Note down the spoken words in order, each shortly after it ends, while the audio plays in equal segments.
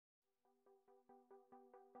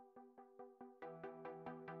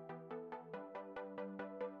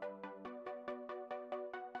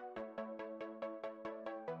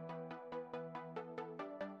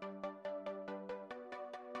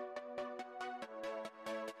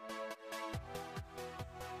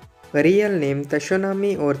Real name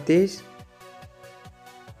Txunamy Ortiz.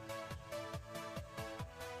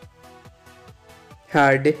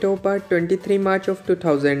 Her date of birth 23 March of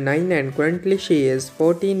 2009 and currently she is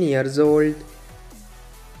 14 years old.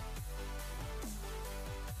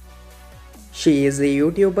 She is a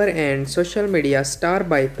YouTuber and social media star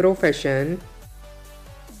by profession.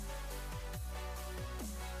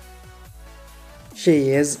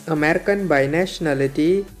 She is American by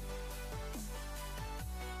nationality.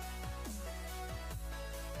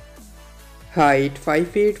 Height 5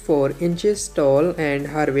 feet 4 inches tall and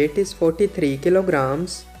her weight is 43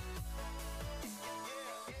 kilograms.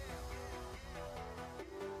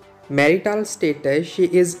 Marital status, she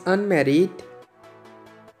is unmarried.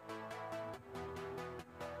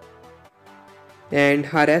 And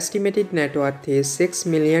her estimated net worth is $6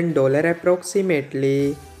 million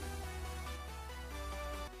approximately.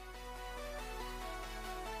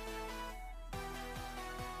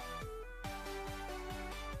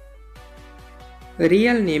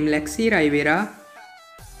 Real name Lexi Rivera.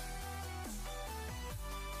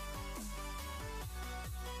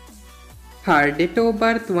 Her date of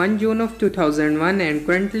birth 1 June of 2001 and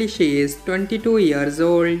currently she is 22 years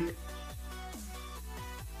old.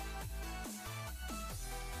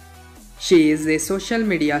 She is a social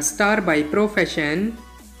media star by profession.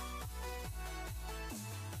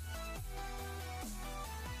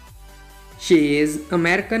 She is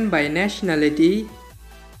American by nationality.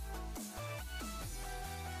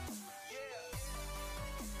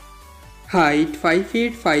 Height 5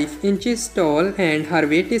 feet 5 inches tall and her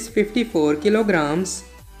weight is 54 kilograms.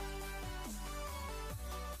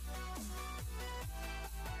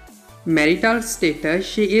 Marital status,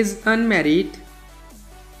 she is unmarried.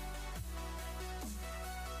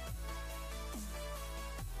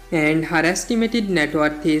 And her estimated net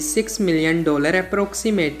worth is $6 million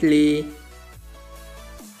approximately.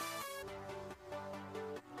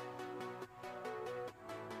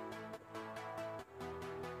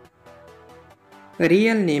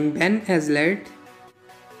 Real name Azelart.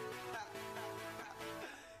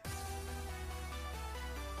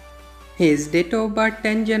 His date of birth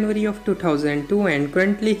 10 January of 2002 and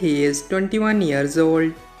currently he is 21 years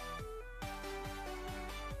old.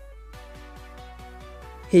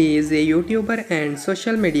 He is a YouTuber and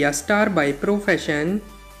social media star by profession.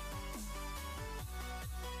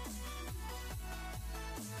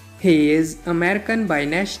 He is American by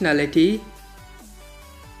nationality.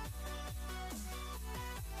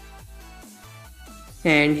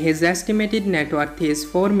 And his estimated net worth is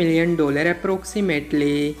 $4 million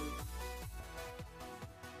approximately.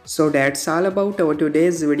 So that's all about our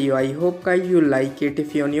today's video. I hope guys you like it.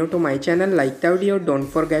 If you're new to my channel, like the video, don't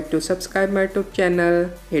forget to subscribe my YouTube channel.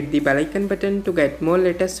 Hit the bell icon button to get more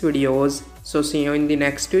latest videos. So see you in the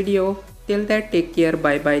next video. Till that, take care,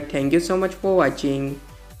 bye bye. Thank you so much for watching.